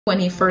When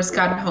he first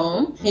got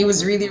home, he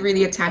was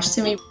really attached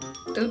to me.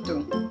 Dodo,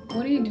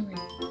 what are you doing?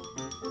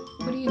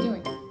 What are you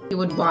doing? He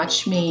would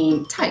watch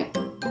me type.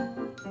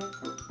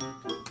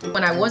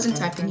 When I wasn't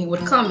typing, he would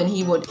come and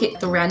he would hit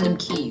the random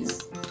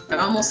keys,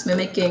 almost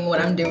mimicking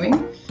what I'm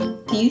doing.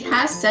 He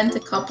has sent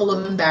a couple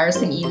of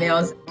embarrassing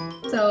emails,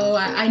 so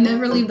I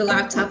never leave the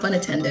laptop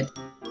unattended.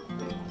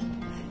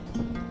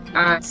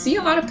 I see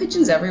a lot of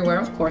pigeons everywhere,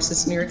 of course,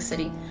 it's New York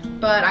City.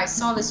 But I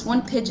saw this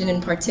one pigeon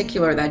in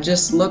particular that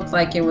just looked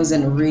like it was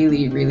in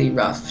really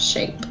rough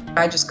shape.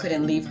 I just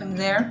couldn't leave him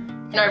there.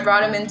 And I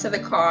brought him into the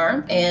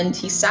car and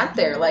he sat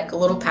there like a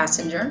little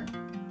passenger.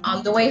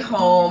 On the way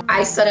home,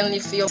 I suddenly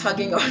feel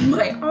tugging on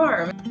my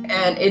arm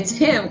and it's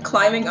him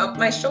climbing up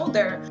my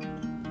shoulder.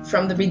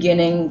 From the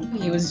beginning,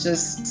 he was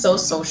just so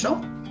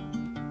social.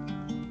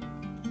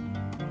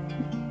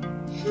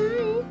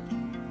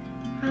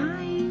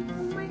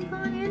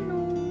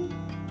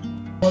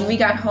 When we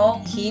got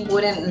home, he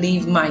wouldn't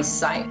leave my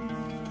sight.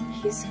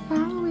 He's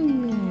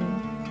following me.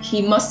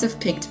 He must have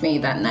picked me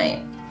that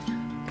night.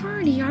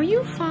 Birdie, are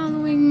you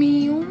following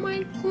me? Oh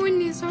my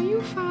goodness, are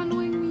you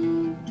following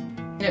me?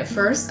 And at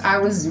first, I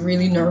was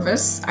really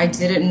nervous. I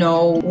didn't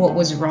know what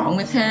was wrong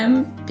with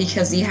him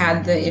because he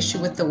had the issue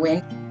with the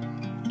wing.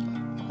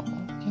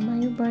 Am I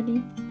your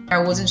buddy? I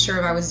wasn't sure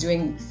if I was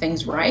doing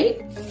things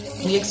right.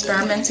 We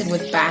experimented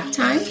with bath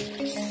time.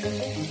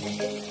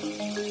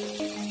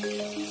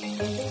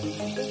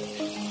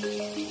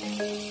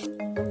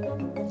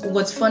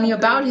 What's funny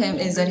about him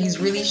is that he's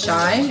really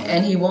shy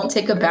and he won't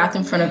take a bath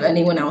in front of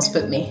anyone else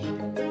but me.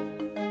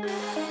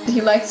 He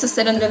likes to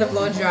sit under the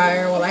blow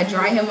dryer while I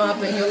dry him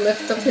up, and he'll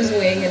lift up his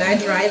wing and I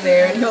dry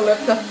there, and he'll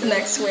lift up the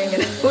next wing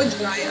and I will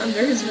dry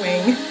under his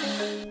wing.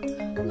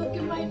 Look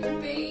at my new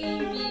baby.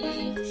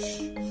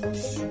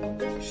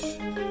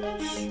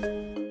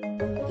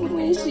 You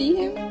want to see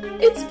him?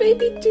 It's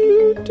baby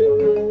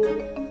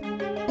Dodo.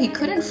 He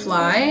couldn't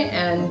fly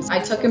and I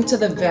took him to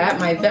the vet.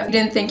 My vet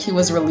didn't think he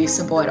was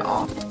releasable at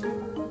all.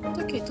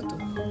 Okay, Dodo.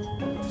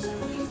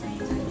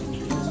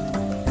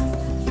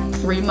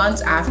 3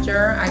 months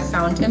after I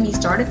found him, he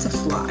started to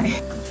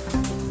fly.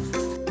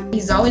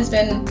 He's always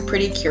been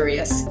pretty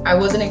curious. I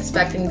wasn't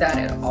expecting that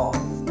at all.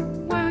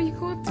 Wow, you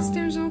go up the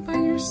stairs all by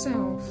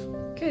yourself.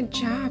 Good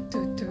job,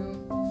 Dodo.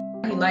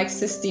 He likes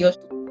to steal.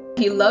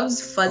 He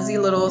loves fuzzy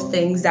little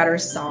things that are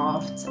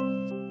soft.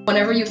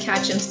 Whenever you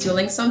catch him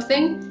stealing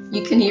something,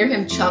 you can hear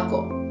him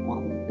chuckle.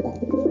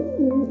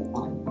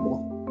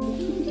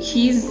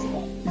 He's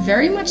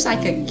very much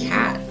like a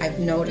cat, I've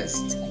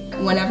noticed.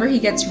 Whenever he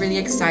gets really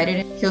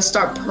excited, he'll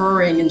start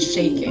purring and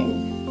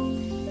shaking.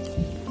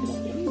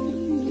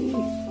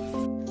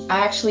 I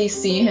actually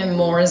see him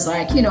more as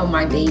like, you know,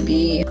 my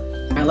baby.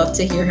 I love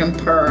to hear him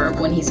purr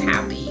when he's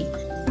happy.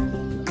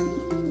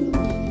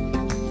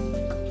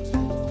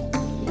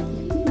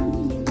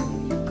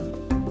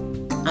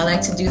 I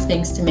like to do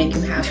things to make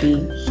him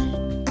happy.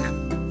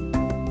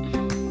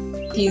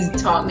 He's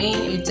taught me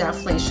you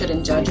definitely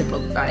shouldn't judge a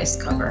book by its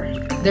cover.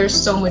 There's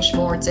so much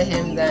more to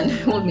him than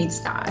what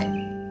meets the eye.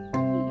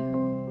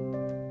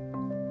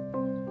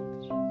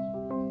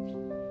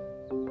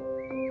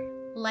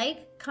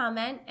 Like,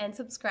 comment, and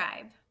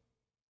subscribe.